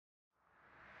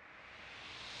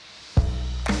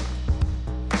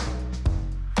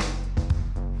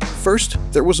First,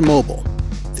 there was mobile,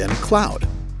 then cloud.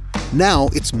 Now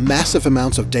it's massive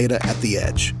amounts of data at the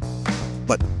edge.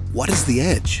 But what is the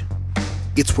edge?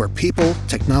 It's where people,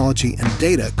 technology, and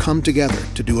data come together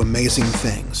to do amazing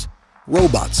things.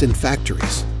 Robots in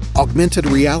factories, augmented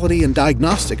reality and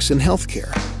diagnostics in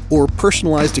healthcare, or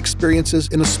personalized experiences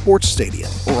in a sports stadium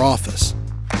or office.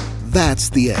 That's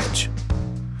the edge.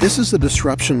 This is a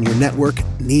disruption your network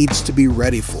needs to be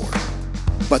ready for.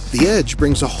 But the edge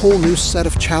brings a whole new set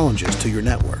of challenges to your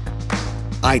network.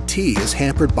 IT is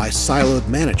hampered by siloed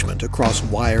management across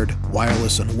wired,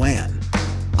 wireless, and WAN.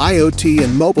 IoT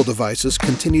and mobile devices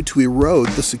continue to erode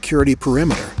the security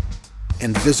perimeter,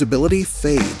 and visibility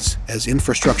fades as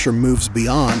infrastructure moves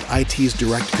beyond IT's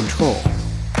direct control.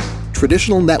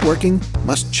 Traditional networking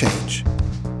must change.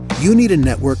 You need a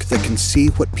network that can see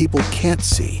what people can't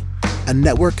see, a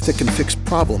network that can fix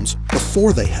problems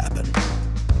before they happen.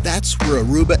 That's where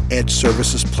Aruba Edge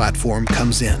Services platform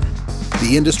comes in,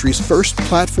 the industry's first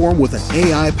platform with an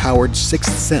AI-powered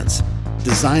sixth sense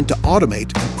designed to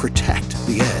automate and protect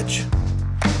the edge.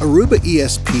 Aruba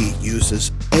ESP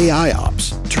uses AI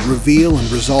ops to reveal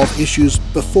and resolve issues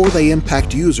before they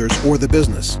impact users or the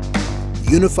business.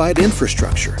 Unified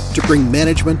infrastructure to bring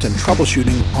management and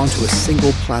troubleshooting onto a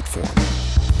single platform.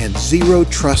 And zero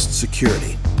trust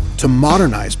security to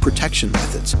modernize protection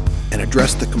methods and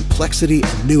address the complexity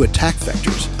and new attack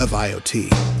vectors of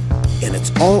IoT. And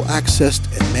it's all accessed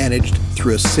and managed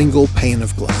through a single pane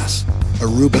of glass,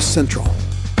 Aruba Central.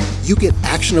 You get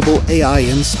actionable AI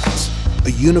insights,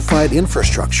 a unified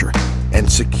infrastructure,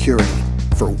 and security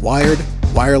for wired,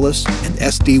 wireless, and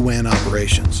SD-WAN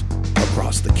operations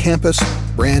across the campus,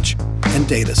 branch, and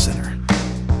data center.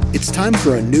 It's time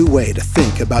for a new way to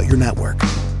think about your network.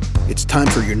 It's time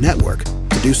for your network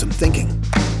to do some thinking.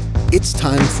 It's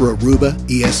time for Aruba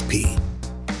ESP.